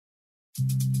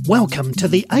Welcome to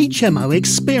the HMO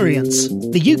Experience,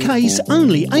 the UK's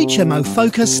only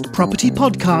HMO-focused property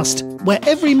podcast, where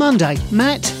every Monday,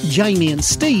 Matt, Jamie and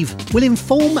Steve will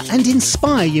inform and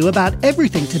inspire you about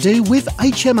everything to do with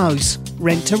HMOs,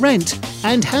 rent-to-rent,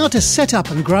 and how to set up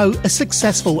and grow a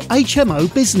successful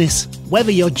HMO business,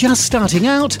 whether you're just starting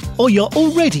out or you're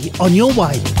already on your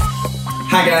way.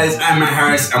 Hi guys, I'm Matt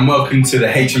Harris and welcome to the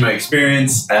HMO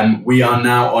Experience. We are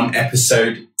now on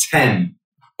episode 10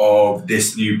 of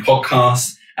this new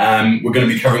podcast. We're going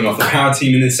to be covering off the power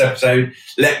team in this episode.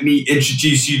 Let me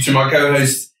introduce you to my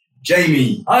co-host,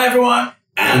 Jamie. Hi everyone.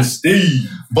 And Steve.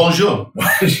 Bonjour.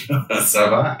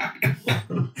 So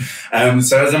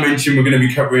as I mentioned, we're going to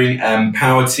be covering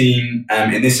power team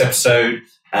in this episode.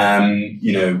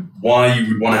 Why you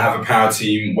would want to have a power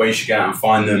team, where you should go out and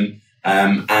find them,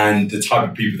 and the type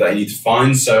of people that you need to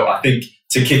find. So I think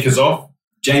to kick us off,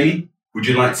 Jamie, would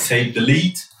you like to take the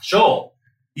lead? Sure.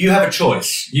 You have a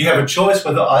choice. You have a choice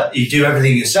whether you do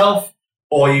everything yourself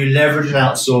or you leverage and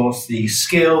outsource the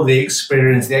skill, the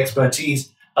experience, the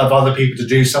expertise of other people to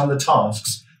do some of the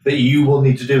tasks that you will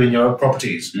need to do in your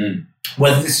properties.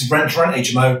 Whether this is rent-to-rent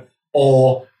HMO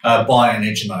or buy an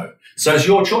HMO. So it's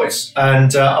your choice.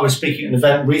 And I was speaking at an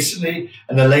event recently,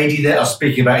 and the lady there, I was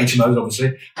speaking about HMOs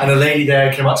obviously, and a lady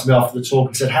there came up to me after the talk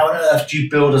and said, how on earth do you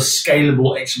build a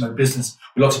scalable HMO business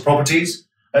with lots of properties?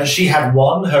 And she had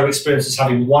one. Her experience is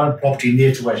having one property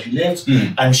near to where she lives,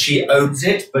 and she owns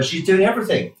it, but she's doing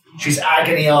everything. She's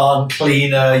agony aunt,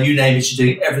 cleaner, you name it, she's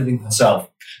doing everything herself.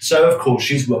 So, of course,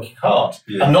 she's working hard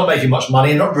and not making much money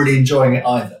and not really enjoying it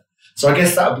either. So I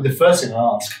guess that would be the first thing I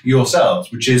ask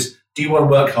yourselves, which is, do you want to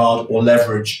work hard or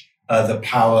leverage the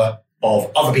power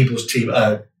of other people's team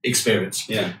experience?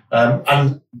 Yeah.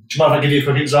 And do you mind if I give you a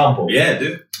quick example? Yeah,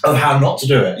 do. Of how not to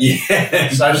do it. Yeah.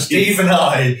 So Steve and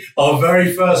I, our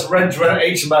very first rent-to-rent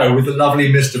HMO with the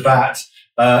lovely Mr. Bat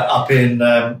up in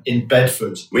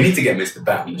Bedford. We need to get Mr.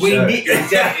 Bat on the show. We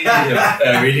definitely need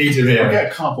him. We need him here. We'll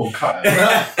get a cardboard cutter.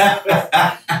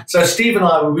 So Steve and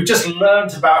I, we just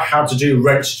learned about how to do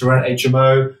rent-to-rent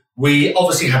HMO. We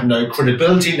obviously had no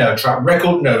credibility, no track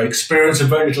record, no experience, and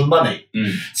very little money.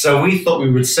 So we thought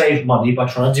we would save money by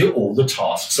trying to do all the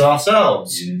tasks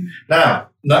ourselves. Now,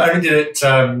 not only did it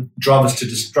drive us to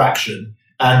distraction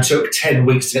and took 10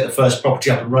 weeks to get the first property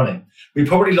up and running, we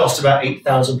probably lost about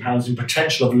 £8,000 in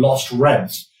potential of lost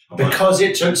rent because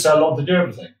it took so long to do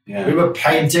everything. Yeah. We were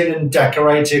painting and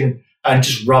decorating and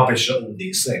just rubbish at all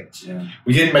these things. Yeah.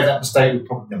 We didn't make that mistake with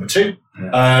property number 2.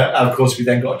 Of course, we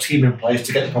then got a team in place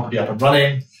to get the property up and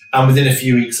running, and within a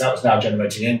few weeks, that was now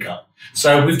generating income.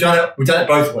 So we've done it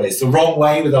both ways. The wrong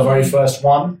way with our very first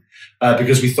one,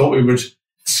 because we thought we would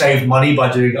save money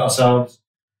by doing it ourselves,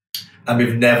 and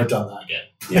we've never done that again.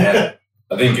 Yeah,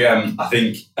 I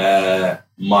think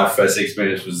my first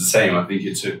experience was the same. I think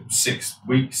it took 6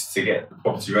 weeks to get the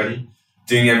property ready,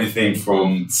 doing everything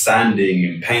from sanding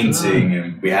and painting,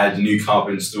 and we had a new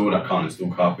carpet installed. I can't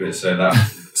install carpet, so that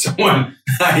someone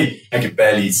I could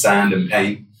barely sand and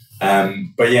paint.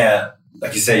 But yeah,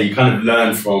 like you say, you kind of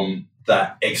learn from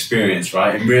that experience,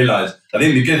 right? And realize, I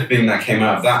think the good thing that came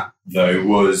out of that though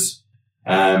was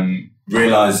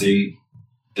realizing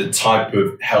the type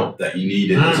of help that you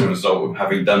needed as a result of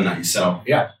having done that yourself.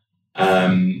 Yeah.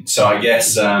 So I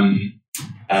guess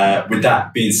with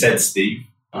that being said, Steve,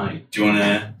 do you want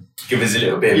to give us a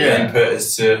little bit of input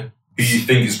as to who you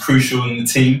think is crucial in the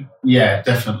team? Yeah,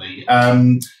 definitely.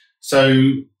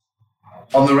 So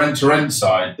on the rent-to-rent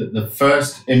side, the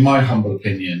first, in my humble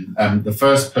opinion, the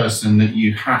first person that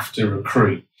you have to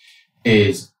recruit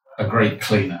is a great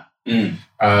cleaner.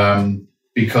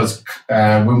 Because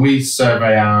when we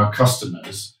survey our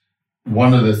customers,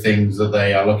 one of the things that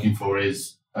they are looking for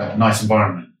is a nice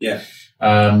environment. Yeah.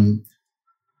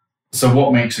 So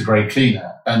what makes a great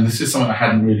cleaner? And this is something I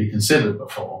hadn't really considered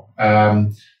before.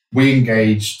 We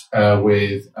engaged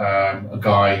with a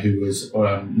guy who was,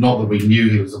 not that we knew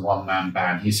he was a one-man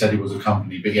band. He said he was a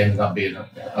company, but he ended up being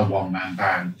a one-man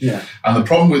band. Yeah. And the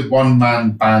problem with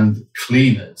one-man band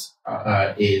cleaners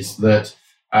is that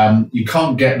you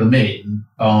can't get them in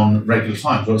on regular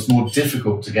times, or it's more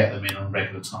difficult to get them in on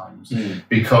regular times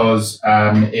because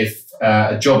if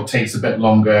a job takes a bit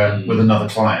longer with another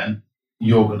client,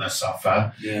 you're going to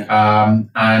suffer. Yeah.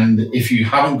 And if you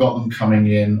haven't got them coming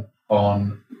in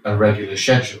on a regular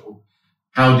schedule,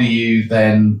 how do you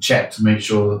then check to make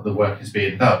sure that the work is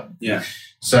being done? Yeah.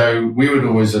 So we would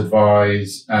always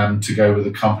advise to go with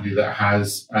a company that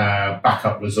has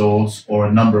backup resource or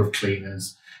a number of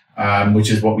cleaners, which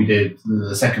is what we did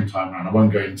the second time around. I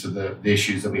won't go into the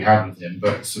issues that we had with him,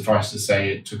 but suffice to say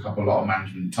it took up a lot of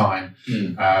management time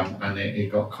and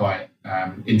it got quite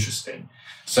interesting.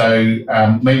 So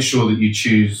make sure that you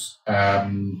choose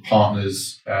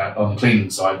partners on the cleaning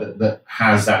side that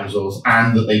has that resource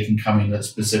and that they can come in at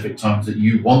specific times that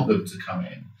you want them to come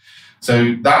in.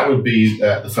 So that would be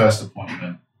the first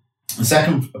appointment. The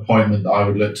second appointment that I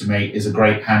would look to make is a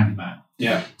great handyman.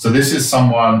 Yeah. So this is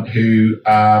someone who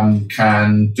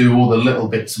can do all the little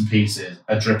bits and pieces,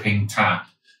 a dripping tap,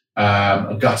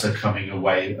 a gutter coming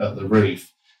away at the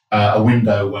roof, a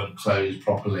window won't close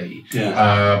properly,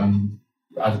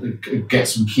 get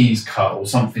some keys cut or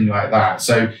something like that.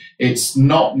 So it's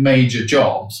not major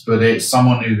jobs, but it's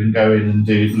someone who can go in and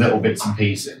do little bits and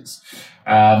pieces.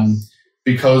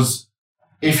 Because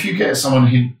if you get someone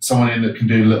in that can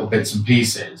do little bits and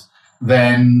pieces,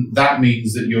 then that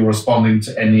means that you're responding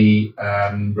to any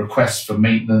requests for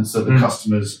maintenance that the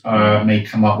customers may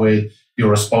come up with. You're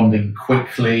responding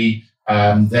quickly.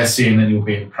 They're seeing that you're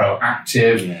being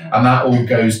proactive, and that all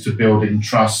goes to building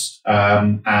trust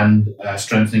and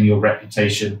strengthening your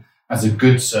reputation as a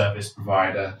good service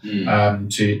provider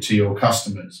to your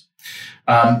customers.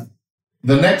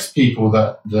 The next people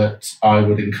that I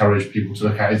would encourage people to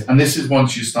look at is, and this is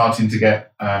once you're starting to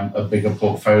get a bigger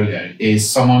portfolio, is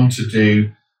someone to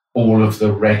do all of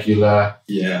the regular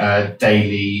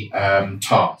daily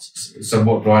tasks. So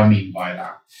what do I mean by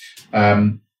that?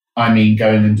 I mean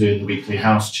going and doing the weekly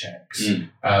house checks.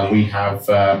 We have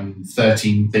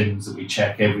 13 things that we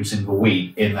check every single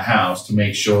week in the house to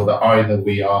make sure that either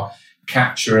we are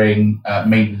capturing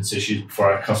maintenance issues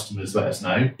before our customers let us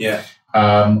know,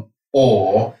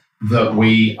 or that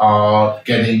we are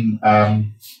getting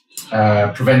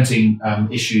preventing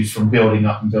issues from building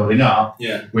up,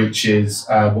 which is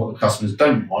what the customers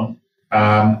don't want,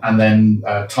 and then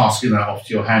tasking that off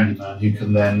to your handyman who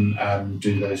can then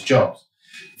do those jobs.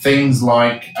 Things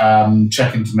like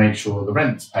checking to make sure the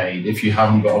rent's paid if you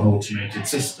haven't got an automated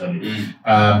system,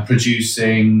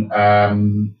 producing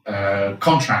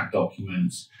contract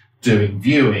documents, doing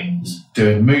viewings,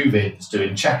 doing move-ins,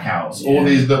 doing checkouts, all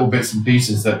these little bits and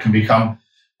pieces that can become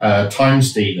time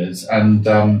stealers. And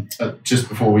just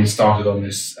before we started on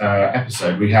this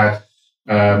episode, we have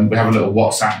a little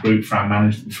WhatsApp group for our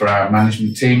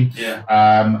management team.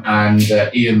 And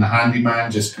Ian, the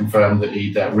handyman, just confirmed that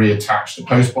he'd reattached the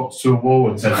postbox to a wall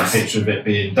and sent a picture of it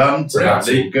being done. So that's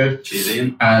all good. Cheers,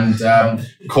 Ian. And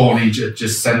Corny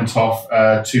just sent off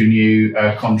 2 new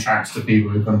contracts to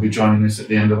people who are going to be joining us at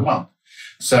the end of the month.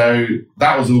 So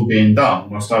that was all being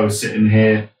done whilst I was sitting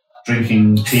here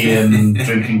drinking tea and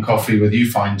drinking coffee with you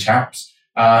fine chaps.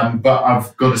 But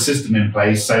I've got a system in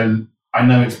place, so I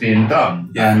know it's being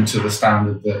done to the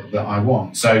standard that I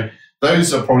want. So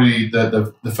those are probably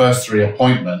the first 3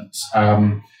 appointments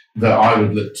that I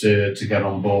would look to get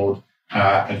on board.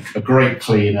 A great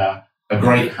cleaner, a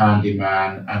great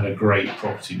handyman, and a great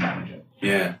property manager.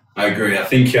 Yeah, I agree. I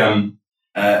think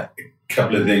a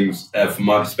couple of things from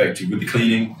my perspective with the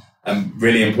cleaning.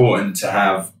 Really important to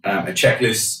have a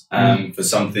checklist for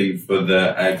something for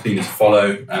the cleaner to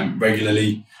follow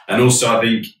regularly. And also, I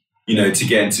think, to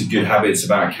get into good habits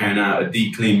about carrying out a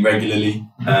deep clean regularly,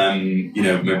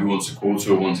 maybe once a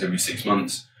quarter or once every 6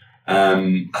 months.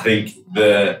 I think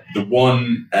the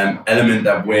one element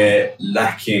that we're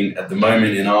lacking at the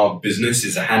moment in our business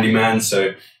is a handyman.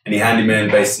 So any handyman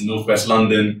based in Northwest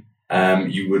London,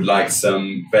 you would like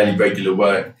some fairly regular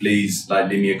work, please leave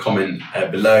me a comment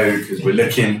below because we're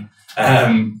looking.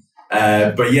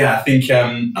 But yeah, I think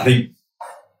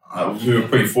we were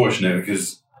pretty fortunate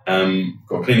because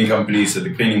got a cleaning company, so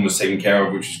the cleaning was taken care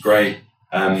of, which was great.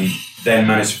 Then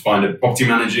managed to find a property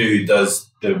manager who does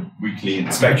the weekly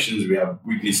inspections. We have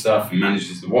weekly stuff and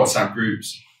manages the WhatsApp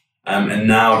groups. And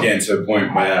now getting to a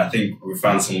point where I think we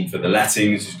found someone for the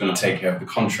lettings who's going to take care of the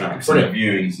contracts and the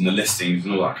viewings and the listings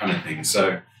and all that kind of thing.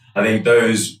 So I think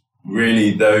those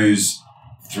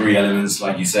 3 elements,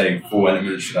 like you say, 4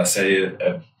 elements, should I say,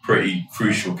 are pretty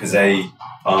crucial because they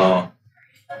are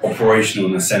operational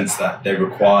in the sense that they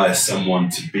require someone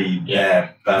to be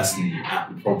there personally at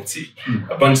the property.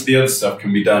 A bunch of the other stuff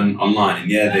can be done online,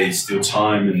 and there's still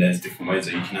time and there's different ways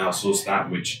that you can outsource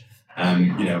that, which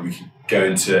we could go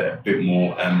into a bit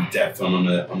more depth on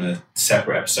a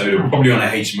separate episode, or probably on a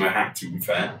HMO hack, to be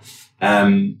fair.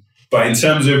 But in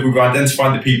terms of, we've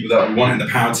identified the people that we want in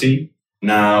the power team.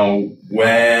 Now,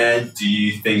 where do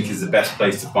you think is the best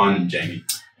place to find them, Jamie?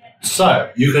 So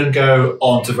you can go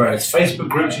on to various Facebook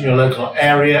groups in your local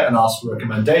area and ask for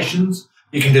recommendations.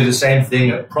 You can do the same thing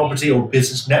at property or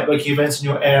business networking events in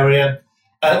your area.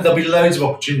 There'll be loads of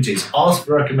opportunities. Ask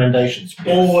for recommendations.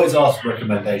 Always ask for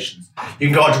recommendations. You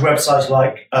can go onto websites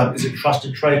like, is it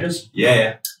Trusted Traders?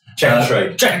 Yeah. Check and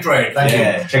trade. Check and trade, thank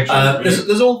you. Check and trade.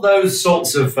 There's all those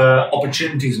sorts of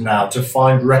opportunities now to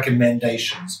find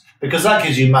recommendations, because that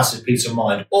gives you massive peace of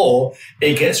mind, or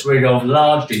it gets rid of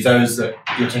largely those that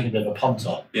you're taking a bit of a punt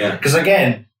on. Yeah. Because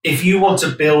again, if you want to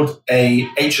build a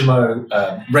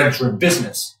HMO rent room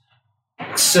business,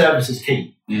 service is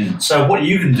key. So what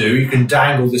you can do, you can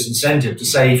dangle this incentive to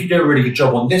say, if you do a really good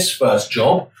job on this first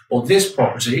job or this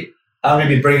property, I'm going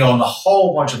to be bringing on a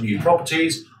whole bunch of new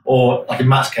properties, or like in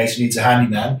Matt's case, he needs a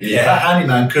handyman. Yeah. That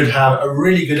handyman could have a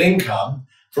really good income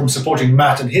from supporting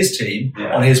Matt and his team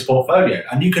on his portfolio.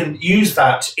 And you can use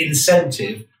that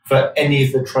incentive for any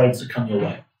of the trades that come your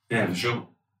way. Yeah, for sure.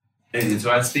 Anything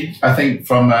to add, Steve? I think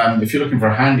from if you're looking for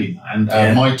a handyman,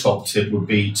 my top tip would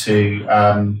be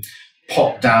to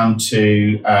pop down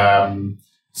to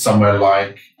somewhere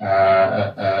like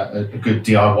a good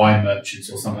DIY merchants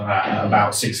or something like that at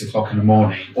about 6 o'clock in the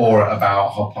morning, or at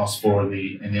about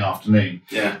 4:30 in the afternoon.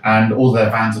 Yeah. And all their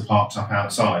vans are parked up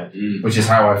outside, which is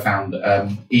how I found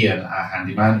Ian, our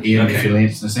handyman. Ian, if you're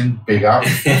listening, big up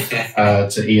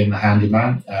to Ian, the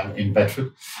handyman in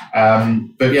Bedford.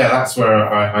 But yeah, that's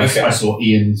where I saw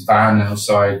Ian's van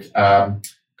outside.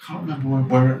 Can't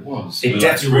remember where it was. It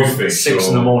definitely wasn't 6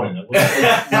 in the morning. No,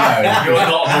 you're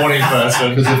not a morning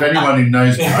person. Because if anyone who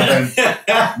knows me,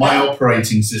 my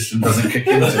operating system doesn't kick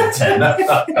in until 10,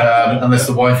 unless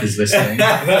the wife is listening.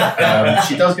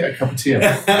 She does get a cup of tea.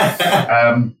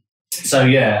 So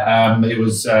yeah, it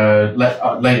was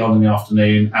late on in the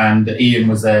afternoon, and Ian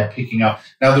was there picking up.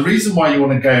 Now, the reason why you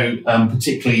want to go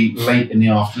particularly late in the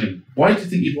afternoon, why do you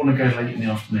think you'd want to go late in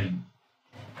the afternoon?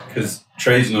 Because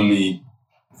trades normally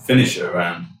finish at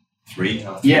around 3.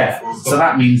 Yeah, 4 so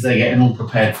that means they're getting all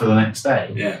prepared for the next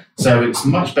day. Yeah. So it's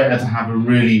much better to have a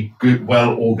really good,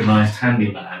 well-organised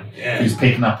handyman who's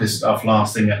picking up his stuff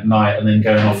last thing at night and then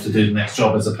going off to do the next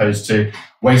job, as opposed to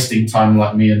wasting time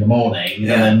like me in the morning and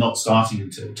then not starting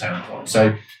until 10 o'clock.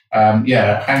 So,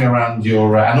 hang around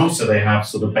your... and also they have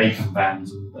sort of bacon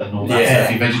vans and all that. So if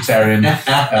you're vegetarian,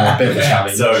 bit of a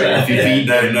challenge. Sorry, if you're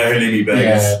vegan, no halloumi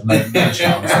burgers. No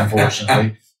chance,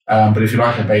 unfortunately. But if you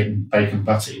like a bacon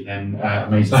butty, then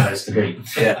amazing place to be.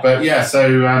 But yeah,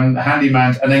 so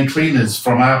handyman and then cleaners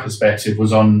from our perspective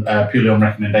was on purely on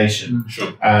recommendation.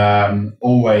 Sure.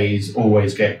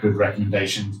 Always get good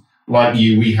recommendations. Like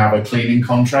you, we have a cleaning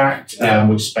contract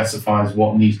which specifies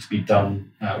what needs to be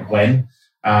done when.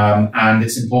 And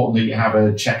it's important that you have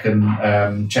a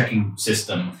checking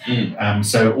system.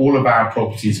 So all of our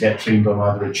properties get cleaned on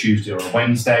either a Tuesday or a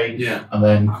Wednesday, and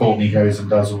then Courtney goes and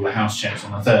does all the house checks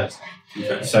on a Thursday.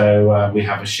 Okay. So we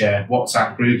have a shared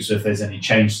WhatsApp group, so if there's any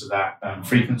change to that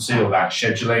frequency or that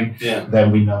scheduling,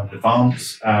 then we know in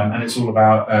advance. And it's all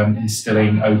about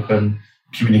instilling open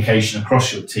communication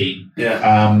across your team,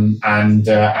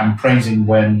 and praising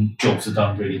when jobs are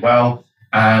done really well,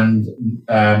 and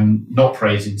not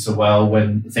praising so well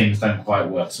when things don't quite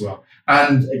work so well,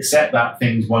 and accept that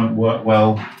things won't work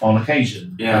well on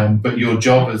occasion. But your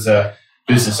job as a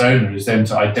business owner is then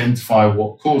to identify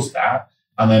what caused that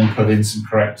and then put in some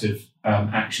corrective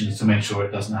actions to make sure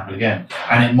it doesn't happen again.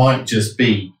 And it might just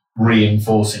be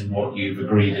reinforcing what you've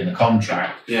agreed in a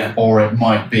contract, or it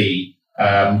might be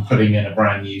putting in a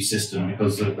brand new system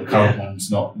because the current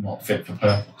one's not fit for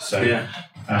purpose. So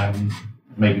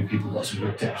maybe people got some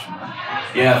good tips from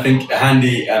that. Yeah, I think a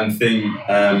handy thing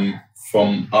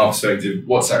from our perspective,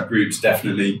 WhatsApp groups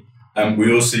definitely.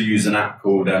 We also use an app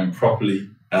called Properly,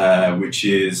 which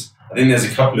is, I think there's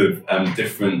a couple of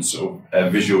different sort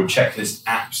of visual checklist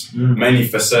apps, mainly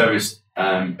for service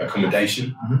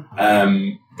accommodation.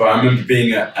 But I remember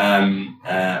being at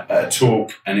a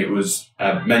talk, and it was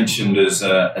mentioned as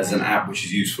an app which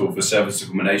is useful for service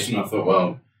accommodation. I thought,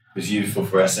 well, it's useful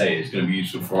for SA, it's going to be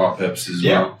useful for our purposes as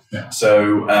well.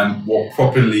 So what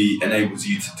Properly enables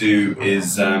you to do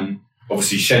is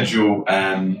obviously schedule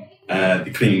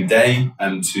the cleaning day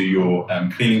to your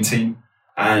cleaning team,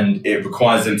 and it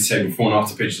requires them to take before and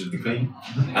after pictures of the clean.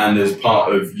 And as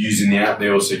part of using the app, they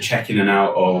also check in and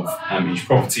out of each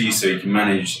property, so you can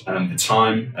manage the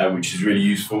time, which is really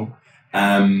useful.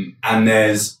 And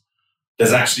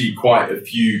there's actually quite a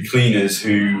few cleaners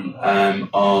who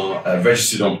are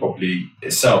registered on Properly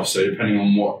itself. So depending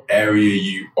on what area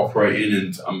you operate in,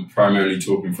 and I'm primarily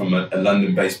talking from a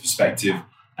London-based perspective,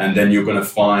 and then you're going to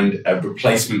find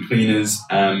replacement cleaners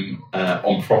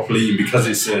on Properly. And because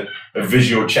it's a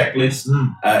visual checklist,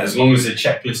 as long as the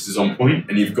checklist is on point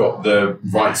and you've got the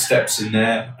right steps in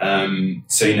there,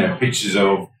 so, pictures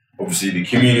of obviously the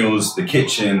communals, the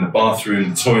kitchen, the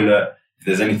bathroom, the toilet, if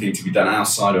there's anything to be done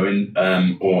outside or in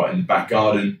the back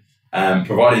garden,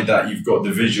 provided that you've got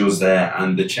the visuals there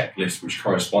and the checklist which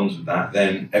corresponds with that,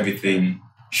 then everything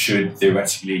should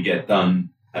theoretically get done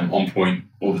on point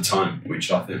all the time,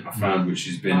 which I think I found, which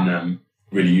has been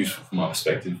really useful from my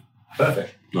perspective.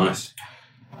 Perfect. Nice.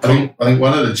 I think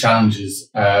one of the challenges,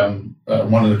 one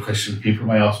of the questions people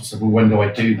may ask themselves, well, when do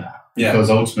I do that? Yeah. Because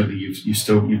ultimately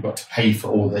you've got to pay for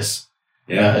all this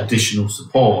additional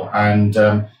support, and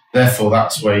therefore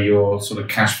that's where your sort of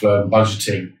cash flow and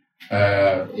budgeting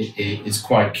is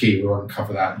quite key. We won't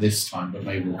cover that this time, but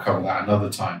maybe we'll cover that another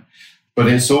time. But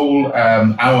it's all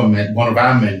one of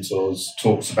our mentors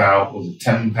talks about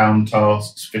 £10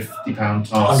 tasks, £50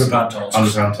 tasks, £100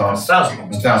 tasks, £100 tasks,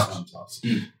 £1,000 tasks.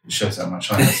 It shows how much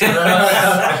I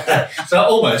know. So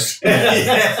almost.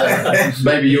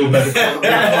 Maybe you're better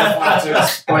to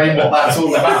explain what that's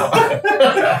all about.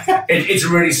 It's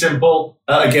really simple.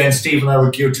 Again, Steve and I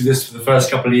were guilty of this for the first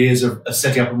couple of years of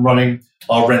setting up and running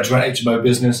our rent-to-rent HMO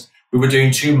business. We were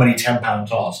doing too many £10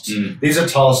 tasks. These are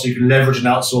tasks you can leverage and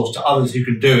outsource to others who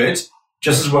can do it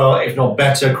just as well, if not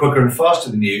better, quicker and faster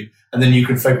than you. And then you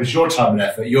can focus your time and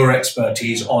effort, your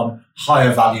expertise on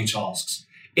higher value tasks.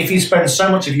 If you spend so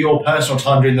much of your personal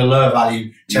time doing the lower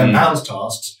value £10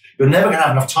 tasks, you're never going to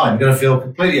have enough time. You're going to feel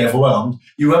completely overwhelmed.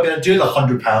 You won't be able to do the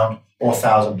 £100 or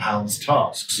 £1,000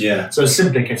 tasks. Yeah. So it's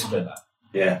simply a case of doing that.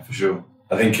 Yeah, for sure.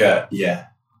 I think, I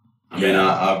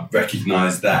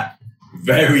recognise that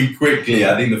very quickly.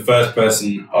 I think the first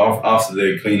person after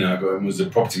the cleaner I got in was the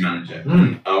property manager.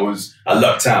 I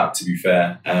lucked out, to be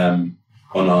fair, on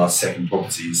our second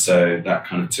property, so that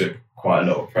kind of took quite a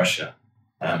lot of pressure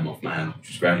off my hand, which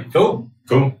was great. Cool.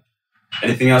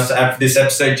 Anything else to add for this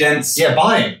episode, gents? Yeah,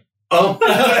 buying. Oh,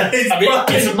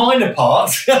 it's a minor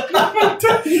part,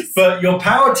 but your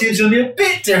power team is going to be a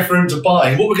bit different to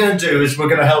buying. What we're going to do is we're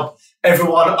going to help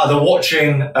everyone either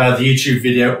watching the YouTube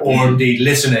video or indeed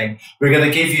listening. We're going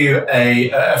to give you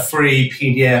a free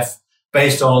PDF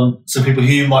based on some people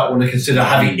who you might want to consider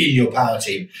having in your power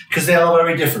team, because they are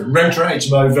very different. Rent-to-rent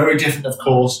HMO, very different, of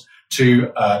course,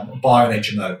 to buy an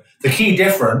HMO. The key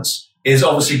difference is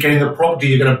obviously getting the property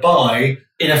you're going to buy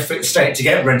in a fit state to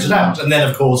get rented out. And then,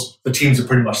 of course, the teams are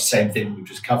pretty much the same thing we've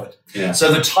just covered. Yeah.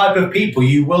 So the type of people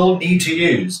you will need to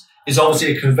use is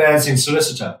obviously a conveyancing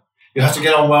solicitor. You have to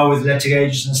get on well with letting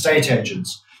agents and estate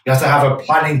agents. You have to have a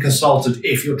planning consultant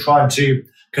if you're trying to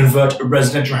convert a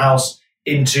residential house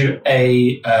into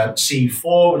a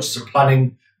C4, which is a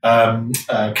planning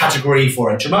category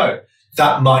for HMO.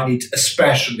 That might need a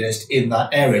specialist in that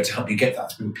area to help you get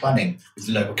that through planning with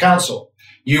the local council.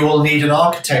 You will need an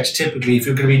architect typically if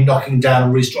you're going to be knocking down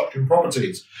and restructuring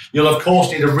properties. You'll, of course,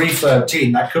 need a refurb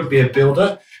team. That could be a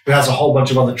builder who has a whole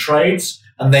bunch of other trades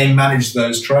and they manage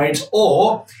those trades.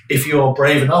 Or if you're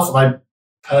brave enough, and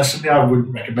I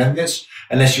wouldn't recommend this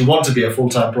unless you want to be a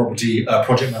full-time property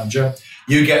project manager,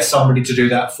 you get somebody to do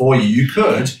that for you. You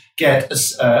could get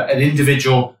an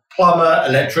individual plumber,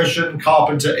 electrician,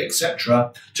 carpenter,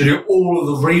 etc. to do all of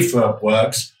the refurb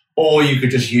works, or you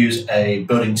could just use a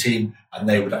building team and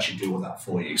they would actually do all that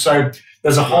for you. So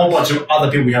there's a whole bunch of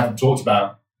other people we haven't talked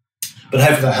about, but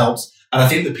hopefully that helps. And I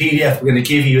think the PDF we're going to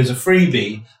give you as a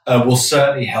freebie will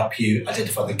certainly help you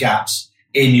identify the gaps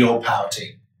in your power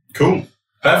team. Cool.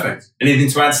 Perfect. Anything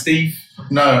to add, Steve?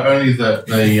 No, only that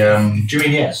the... Do you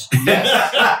mean yes?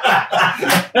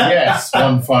 Yes,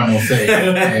 one final thing.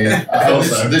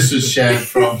 This was shared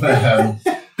from...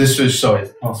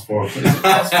 past 4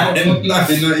 o'clock.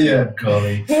 Not yet.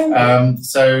 Golly.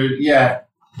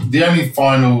 The only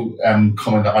final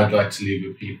comment that I'd like to leave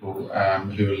with people who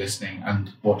are listening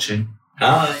and watching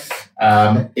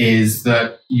is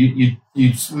that you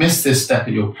miss this step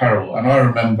at your peril. And I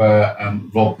remember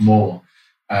Rob Moore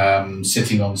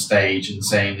sitting on stage and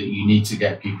saying that you need to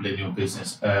get people in your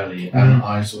business early. And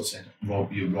I sort of said,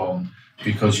 Rob, you're wrong,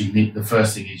 because the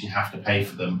first thing is you have to pay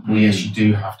for them. Well, yes, you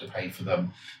do have to pay for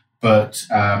them. But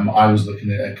I was looking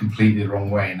at it a completely the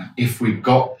wrong way. And if we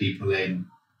got people in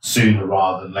sooner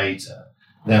rather than later,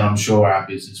 then I'm sure our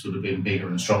business would have been bigger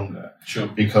and stronger. Sure.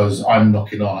 Because I'm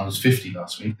knocking on, I was 50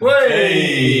 last week.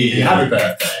 Hey! Happy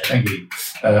birthday. Thank you.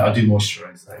 I do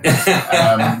moisturise though.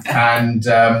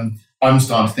 I'm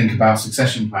starting to think about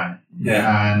succession planning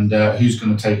and who's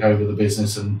going to take over the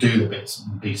business and do the bits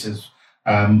and pieces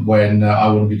when I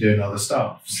want to be doing other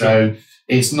stuff. So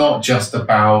it's not just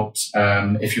about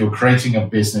if you're creating a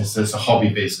business that's a hobby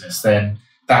business, then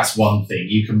that's one thing.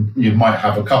 You might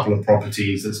have a couple of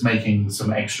properties that's making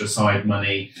some extra side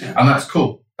money, and that's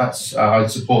cool. I'd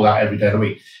support that every day of the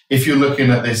week. If you're looking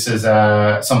at this as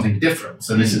something different,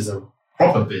 so this is a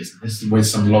proper business with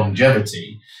some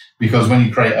longevity, because when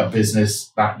you create a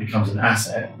business that becomes an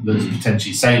asset that's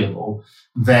potentially saleable,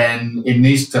 then it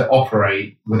needs to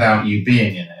operate without you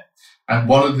being in it. And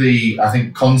one of the, I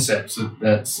think, concepts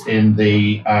that's in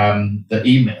the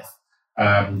E-Myth,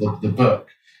 the book,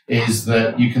 is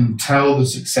that you can tell the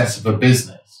success of a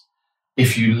business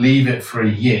if you leave it for a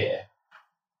year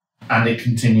and it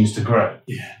continues to grow.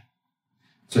 Yeah.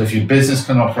 So if your business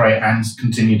can operate and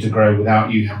continue to grow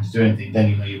without you having to do anything, then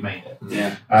you know you've made it.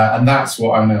 Yeah. And that's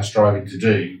what I'm now striving to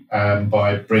do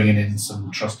by bringing in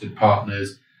some trusted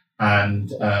partners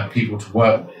and people to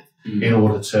work with in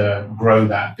order to grow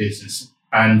that business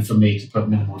and for me to put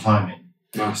minimal time in.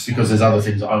 Nice. Because there's other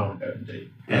things that I want to go and do.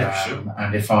 Yeah, sure.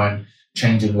 And if I'm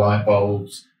changing light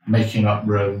bulbs, making up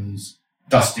rooms,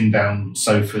 dusting down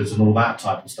sofas and all that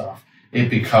type of stuff, it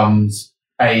becomes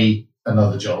A,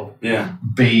 another job,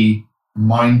 B,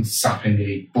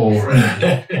 mind-sappingly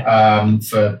boring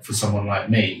for someone like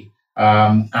me,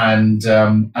 and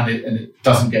it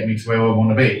doesn't get me to where I want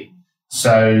to be.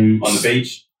 So on the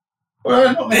beach?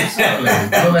 Well, not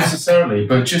necessarily,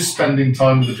 but just spending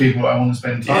time with the people I want to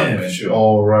spend time with. Sure.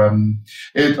 Or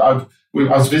I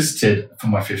was visited for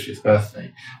my 50th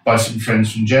birthday by some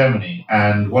friends from Germany,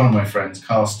 and one of my friends,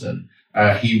 Carsten,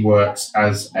 he works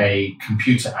as a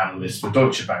computer analyst for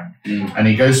Deutsche Bank, and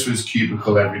he goes to his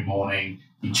cubicle every morning.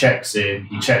 He checks in,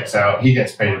 he checks out. He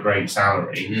gets paid a great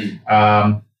salary,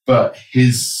 but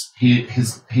he's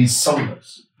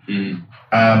soulless, and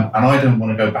I don't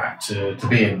want to go back to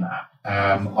being that.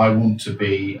 I want to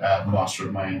be a master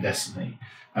of my own destiny.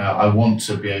 I want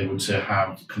to be able to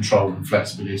have control and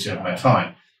flexibility of my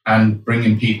time, and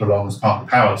bringing people on as part of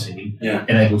the power team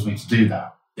enables me to do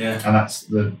that. Yeah. And that's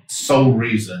the sole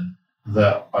reason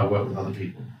that I work with other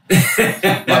people.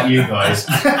 Like you guys.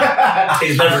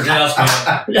 He's leveraging us, man.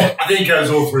 I think it goes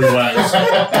all three ways.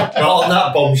 But on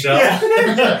that bombshell.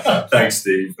 Thanks,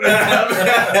 Steve. Okay.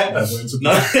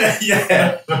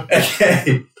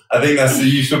 I think that's the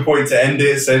useful point to end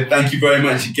it. So thank you very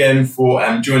much again for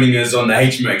joining us on the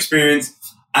HMO Experience.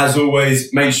 As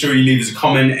always, make sure you leave us a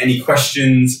comment, any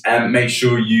questions, and make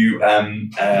sure you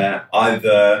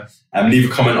either leave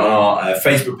a comment on our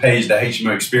Facebook page, the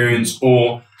HMO Experience,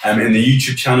 or in the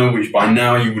YouTube channel, which by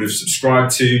now you would have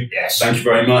subscribed to. Yes. Thank you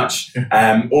very much.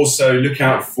 Also, look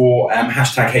out for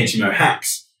hashtag HMO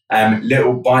Hacks,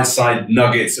 little bite-sized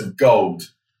nuggets of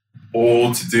gold,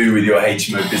 all to do with your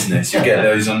HMO business. You'll get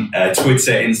those on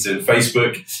Twitter, Insta, and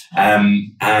Facebook.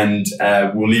 And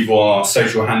we'll leave all our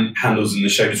social handles in the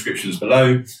show descriptions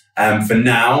below. For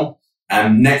now,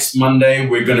 next Monday,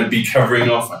 we're going to be covering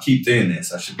off, I keep doing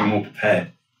this, I should be more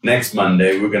prepared. Next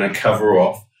Monday, we're going to cover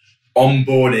off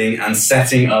onboarding and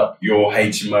setting up your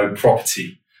HMO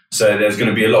property. So there's going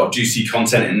to be a lot of juicy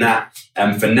content in that.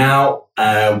 And for now,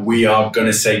 we are going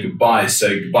to say goodbye.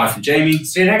 So goodbye from Jamie.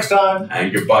 See you next time.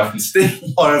 And goodbye from Steve.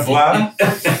 Au revoir.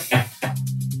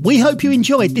 We hope you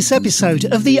enjoyed this episode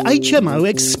of the HMO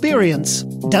Experience.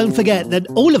 Don't forget that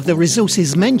all of the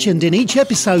resources mentioned in each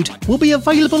episode will be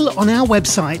available on our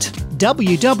website,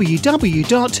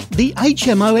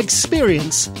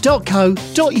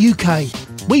 www.thehmoexperience.co.uk.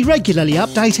 We regularly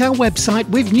update our website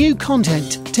with new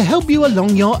content to help you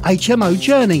along your HMO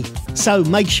journey. So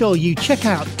make sure you check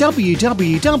out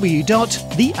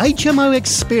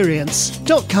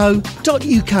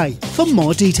www.thehmoexperience.co.uk for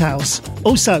more details.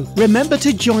 Also, remember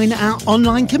to join our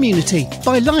online community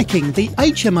by liking the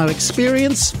HMO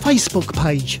Experience Facebook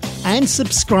page and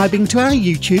subscribing to our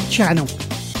YouTube channel.